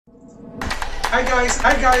It's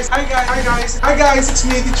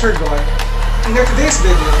me, Teacher Gon.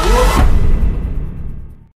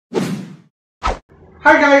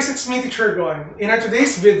 In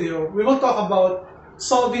today's video, we will talk about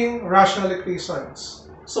solving rational equations.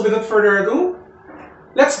 So without further ado,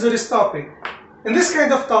 let's do this topic. In this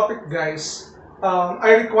kind of topic, guys,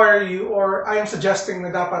 I require you, or I am suggesting na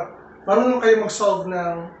dapat marunong kayo mag-solve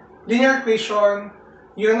ng linear equation.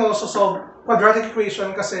 You can also solve quadratic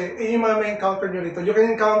equation kasi yung mga may encounter nyo dito. You can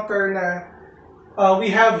encounter na we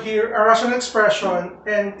have here a rational expression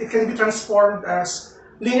and it can be transformed as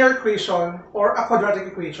linear equation or a quadratic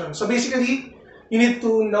equation. So basically, you need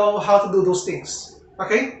to know how to do those things.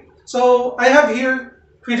 Okay? So I have here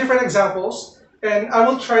 3 different examples and I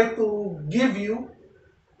will try to give you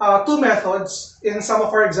 2 methods in some of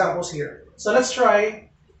our examples here. So let's try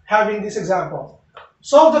having this example.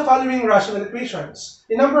 Solve the following rational equations.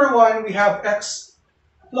 In number 1, we have x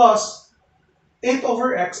plus 8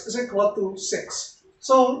 over x is equal to 6.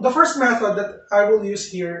 So the first method that I will use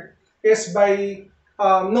here is by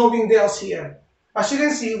knowing the LCM. As you can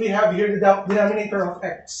see, we have here the denominator of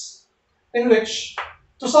x, in which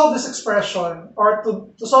to solve this expression or to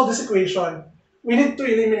solve this equation, we need to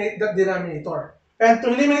eliminate that denominator. And to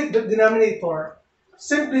eliminate the denominator,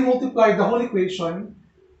 simply multiply the whole equation,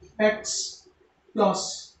 x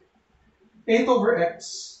plus 8 over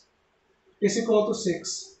x is equal to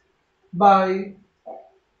 6 by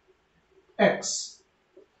x.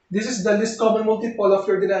 This is the least common multiple of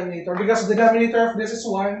your denominator because the denominator of this is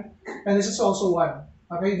 1 and this is also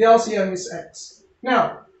 1. Okay, the LCM is x.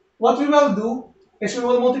 Now, what we will do is we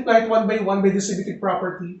will multiply it 1 by distributive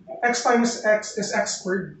property. X times x is x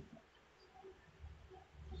squared.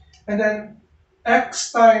 And then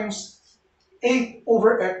x times 8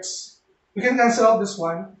 over x. We can cancel out this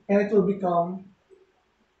one and it will become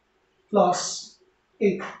plus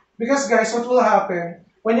 8. Because guys, what will happen,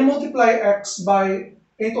 when you multiply x by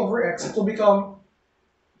 8 over x, it will become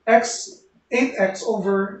 8x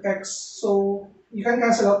over x. So you can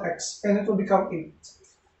cancel out x and it will become 8.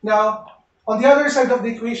 Now, on the other side of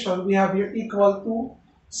the equation, we have here equal to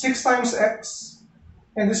 6 times x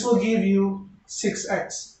and this will give you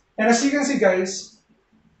 6x. And as you can see guys,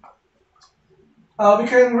 we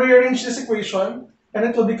can rearrange this equation and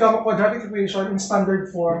it will become a quadratic equation in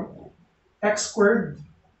standard form, x squared.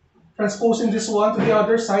 Transposing this one to the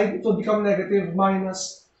other side, it will become negative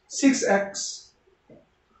minus 6x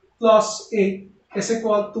plus 8 is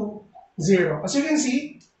equal to 0. As you can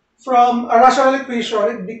see, from a rational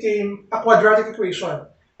equation, it became a quadratic equation.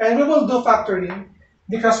 And we will do factoring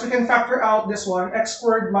because we can factor out this one, x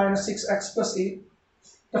squared minus 6x plus 8.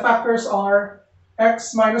 The factors are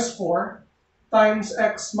x minus 4 times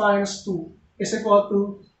x minus 2 is equal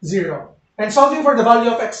to 0. And solving for the value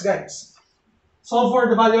of x, guys. Solve for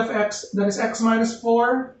the value of x, that is x minus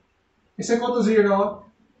 4 is equal to 0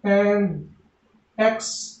 and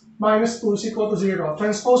x minus 2 is equal to 0.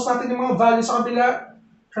 Transpose natin yung mga values sa kabila,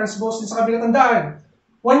 transpose din sa kabila. Tandaan,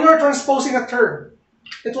 when you are transposing a term,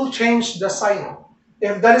 it will change the sign.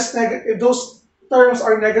 If those terms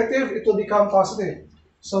are negative, it will become positive.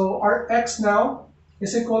 So our x now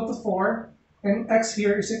is equal to 4 and x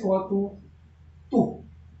here is equal to 2.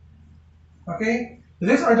 Okay?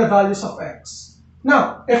 These are the values of x.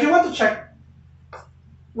 Now, if you want to check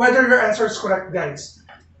whether your answer is correct, guys,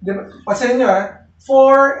 pansinin nyo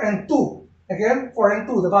 4 and 2. Again, 4 and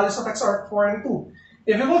 2. The values of x are 4 and 2.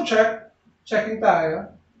 If you will checking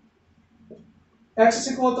tayo, x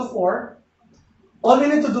is equal to 4. All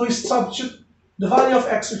we need to do is substitute the value of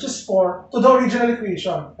x, which is 4, to the original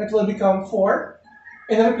equation. It will become 4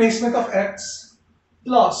 in the replacement of x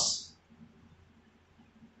plus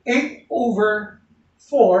 8 over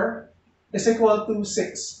 4 is equal to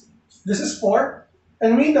 6. This is 4.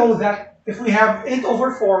 And we know that if we have 8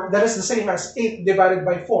 over 4, that is the same as 8 divided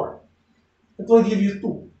by 4. It will give you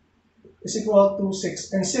 2 is equal to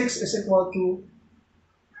 6. And 6 is equal to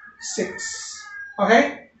 6.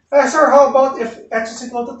 Okay? Sir, how about if x is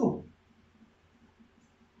equal to 2?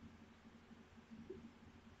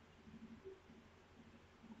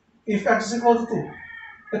 If x is equal to 2,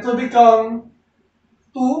 it will become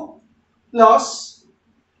 2 plus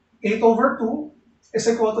 8 over 2 is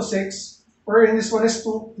equal to 6, wherein this one is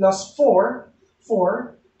 2 plus 4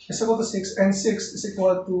 is equal to 6, and 6 is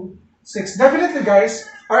equal to 6. Definitely, guys,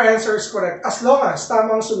 our answer is correct as long as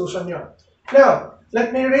tamang solution nyo. Now,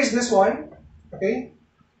 let me erase this one. Okay?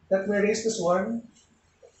 Let me erase this one.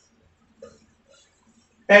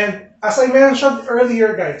 And as I mentioned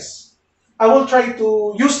earlier, guys, I will try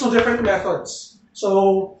to use 2 different methods.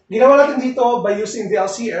 So, ginawa natin dito by using the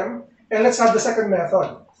LCM, and let's have the second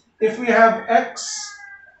method. If we have x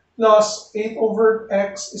plus 8 over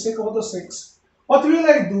x is equal to 6, what will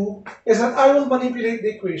I do is that I will manipulate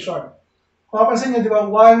the equation. Kung mapansin nyo, di ba,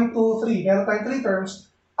 1, 2, 3, meron tayong 3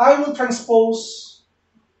 terms, I will transpose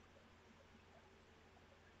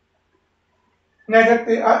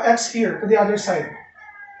negative x here to the other side.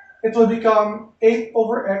 It will become 8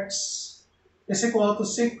 over x is equal to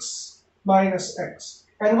 6 minus x.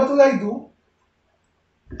 And what will I do?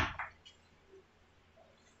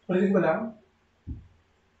 Ulitin ko lang.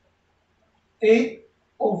 8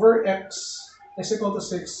 over x is equal to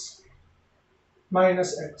 6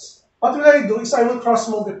 minus x. What will I do is I will cross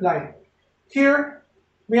multiply. Here,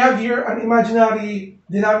 we have here an imaginary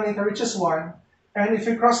denominator which is 1. And if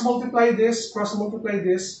we cross multiply this,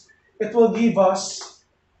 it will give us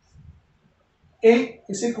 8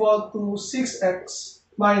 is equal to 6x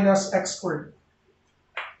minus x squared.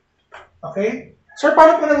 Okay? So,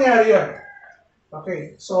 paano po nangyari yan?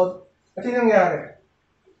 Okay, so, ito yung nangyari.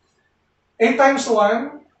 8 times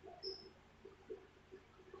 1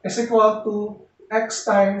 is equal to x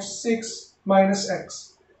times 6 minus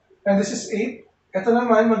x. And this is 8. Ito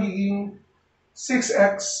naman magiging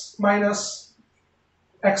 6x minus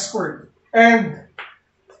x squared. And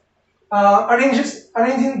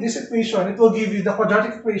arranging this equation, it will give you the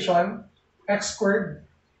quadratic equation x squared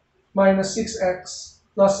minus 6x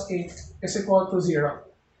plus 8 is equal to 0.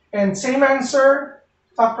 And same answer,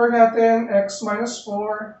 factor natin x minus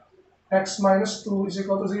 4, x minus 2 is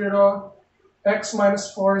equal to 0, x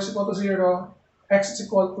minus 4 is equal to 0, x is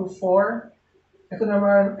equal to 4. Ito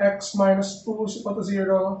naman, x minus 2 is equal to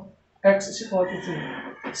 0, x is equal to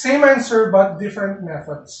 2. Same answer but different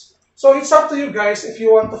methods. So it's up to you guys if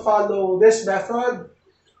you want to follow this method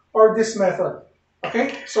or this method.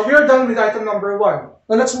 Okay, so we are done with item number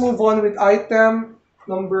 1. Now let's move on with item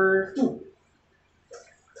number 2.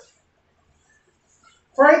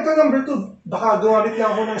 For item number 2, baka gumamit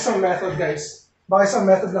lang ako ng isang method, guys. Baka isang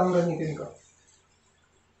method lang gamitin ko.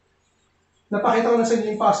 Napakita ko na sa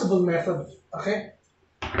inyo yung possible method. Okay?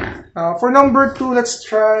 For number 2, let's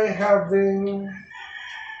try having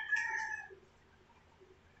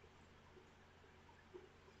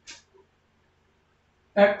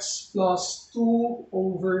x plus 2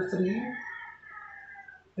 over 3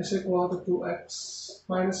 is equal to 2x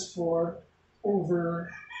minus 4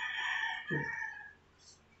 over 2.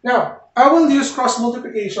 Now, I will use cross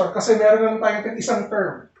multiplication kasi meron lang tayong isang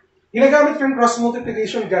term. Ginagamit ko yung cross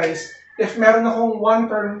multiplication, guys, if meron akong one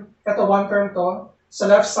term, ito one term to, sa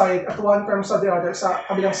left side, at one term sa the other, sa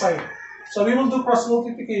kabilang side. So we will do cross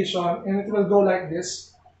multiplication and it will go like this.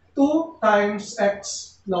 2 times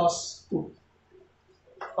x plus 2.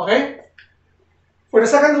 Okay? For the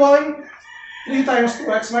second one, 3 times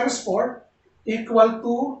 2x minus 4 equal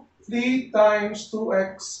to 3 times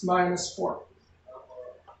 2x minus 4.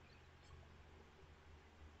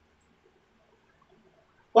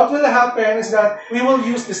 What will happen is that we will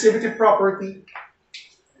use distributive property.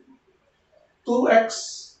 2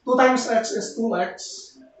 times x is 2x,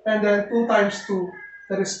 and then 2 times 2,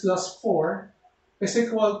 that is plus 4, is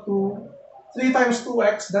equal to 3 times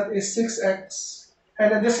 2x, that is 6x,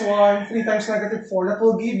 and then this one, 3 times negative 4, that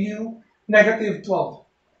will give you negative 12.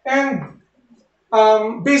 And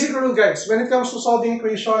basic rule, guys, when it comes to solving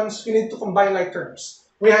equations, you need to combine like terms.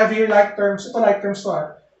 We have here like terms, ito like terms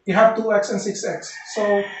to you have 2x and 6x. So,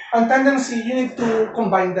 ang tendency, you need to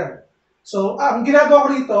combine them. So, ang ginagawa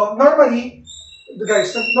ko rito, normally,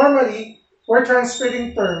 we're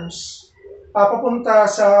transferring terms papunta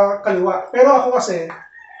sa kaliwa. Pero ako kasi,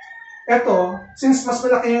 eto, since mas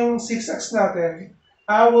malaki yung 6x natin,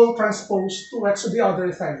 I will transpose 2x to the other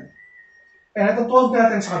side. And itong 12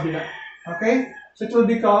 natin sa kabila. Okay? So, it will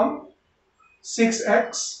become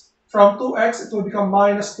 6x. From 2x, it will become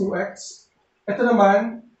minus 2x. Ito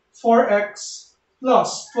naman, 4x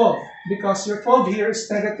plus 12. Because your 12 here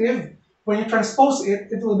is negative. When you transpose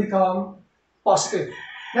it, it will become positive.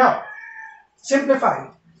 Now,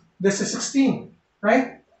 simplify. This is 16,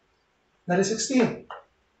 right? That is 16.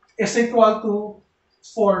 Is equal to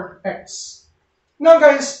 4x. Now,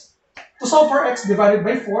 guys, to solve for x, divided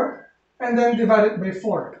by 4, and then divided by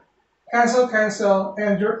 4. Cancel, cancel,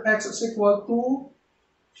 and your x is equal to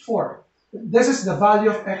 4. This is the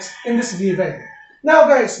value of x in this given. Now,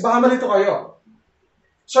 guys, baka malito kayo.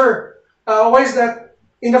 Sir, why is that?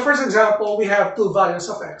 In the first example, we have 2 values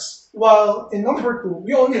of x. While in number 2,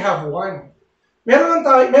 we only have 1. Meron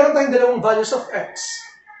tayong dalawang values of x.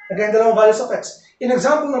 Again, dalawang values of x. In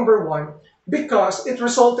example number 1, because it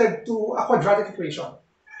resulted to a quadratic equation.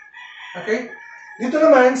 Okay? Dito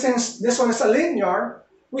naman, since this one is a linear,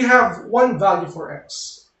 we have 1 value for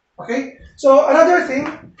x. Okay? So, another thing,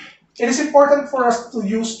 it is important for us to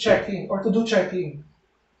use checking or to do checking.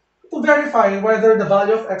 to verify whether the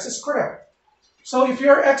value of x is correct. So if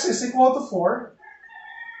your x is equal to 4,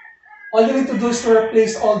 all you need to do is to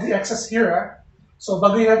replace all the x's here. So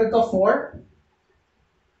baguhin natin to 4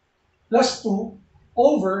 plus 2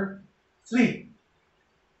 over 3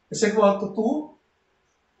 is equal to 2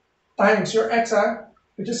 times your x,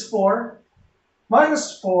 which is 4,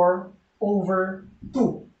 minus 4 over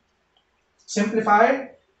 2.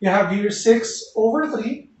 Simplify, you have here 6 over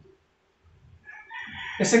 3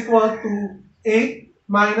 is equal to 8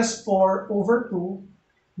 minus 4 over 2.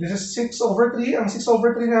 This is 6 over 3. Ang 6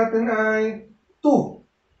 over 3 natin ay 2.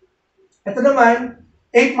 Ito naman,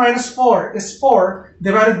 8 minus 4 is 4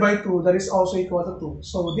 divided by 2. That is also equal to 2.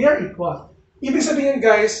 So they are equal. Ibig sabihin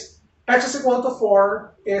guys, x is equal to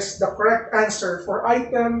 4 is the correct answer for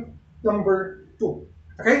item number 2.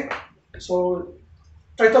 Okay? So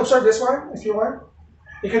try to observe this one if you want.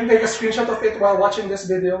 You can take a screenshot of it while watching this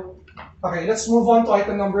video. Okay, let's move on to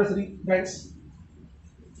item number 3, guys.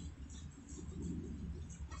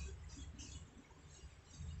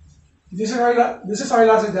 This is our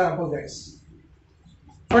last example, guys.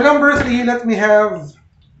 For number 3, let me have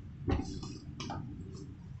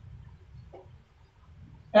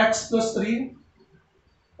x plus 3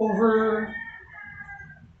 over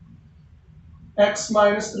x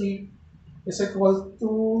minus 3 is equal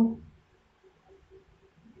to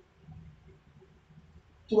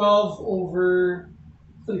 12 over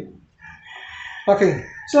 3. Okay,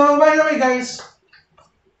 so by the way guys,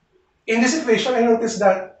 in this equation, I noticed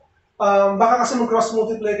that baka kasi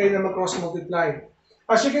mag-cross-multiply kayo na mag-cross-multiply.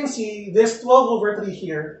 As you can see, this 12 over 3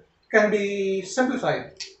 here can be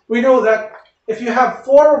simplified. We know that if you have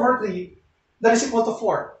 4 over 3, that is equal to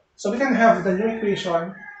 4. So we can have the new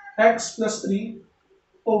equation, x plus 3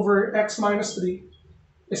 over x minus 3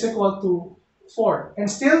 is equal to 4. And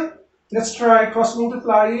still, let's try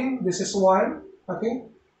cross-multiplying. This is 1, okay?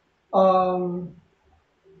 1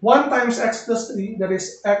 times x plus 3, that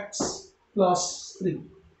is x plus 3.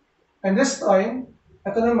 And this time,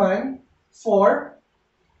 ito naman, 4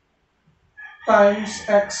 times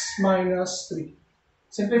x minus 3.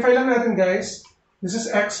 Simplify lang natin guys. This is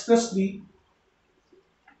x plus 3.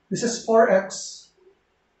 This is 4x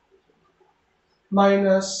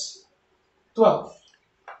minus 12.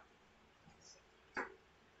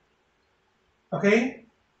 Okay?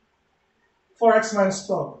 4x minus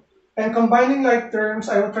 12. And combining like terms,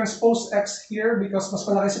 I will transpose x here because mas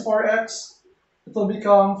malaki si 4x. It will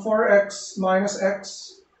become 4x minus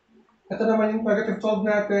x. Ito naman yung negative 12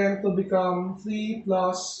 natin. It will become 3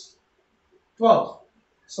 plus 12.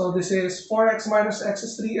 So this is 4x minus x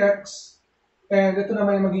is 3x. And ito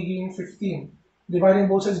naman yung magiging 15. Dividing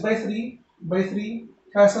both sides by 3. By 3,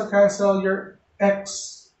 cancel your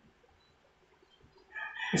x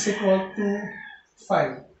is equal to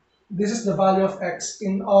 5. This is the value of x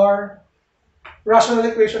in our rational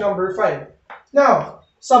equation number 5. Now,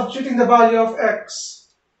 substituting the value of x,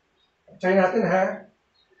 try natin ha.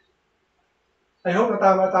 I hope na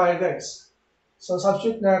tama tayo guys. So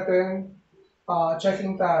substitute natin,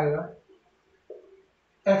 checking tayo.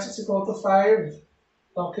 X is equal to 5.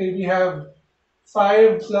 Okay, we have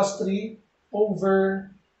 5 plus 3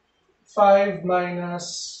 over 5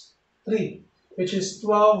 minus 3, which is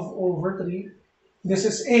 12 over 3. This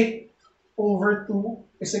is 8 over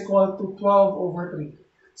 2 is equal to 12 over 3.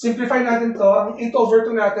 Simplify natin to. Ang 8 over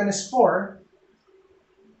 2 natin is 4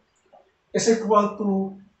 is equal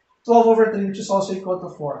to 12 over 3, which is also equal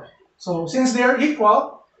to 4. So since they are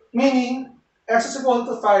equal, meaning x is equal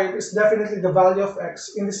to 5 is definitely the value of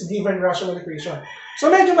x in this given rational equation.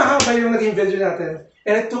 So medyo mahaba yung naging video natin.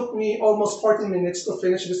 And it took me almost 14 minutes to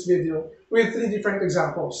finish this video with 3 different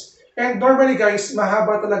examples. And normally guys,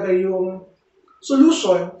 mahaba talaga yung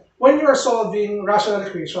solution when you are solving rational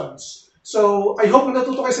equations. So I hope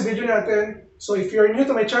natuto kayo sa video natin. So if you're new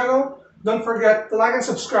to my channel, don't forget to like and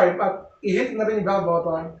subscribe at i-hit na rin yung bell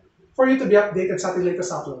button for you to be updated sa ating latest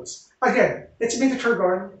uploads. Again, it's me, Teacher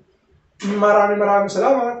Gon. Maraming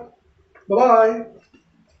salamat. Bye-bye!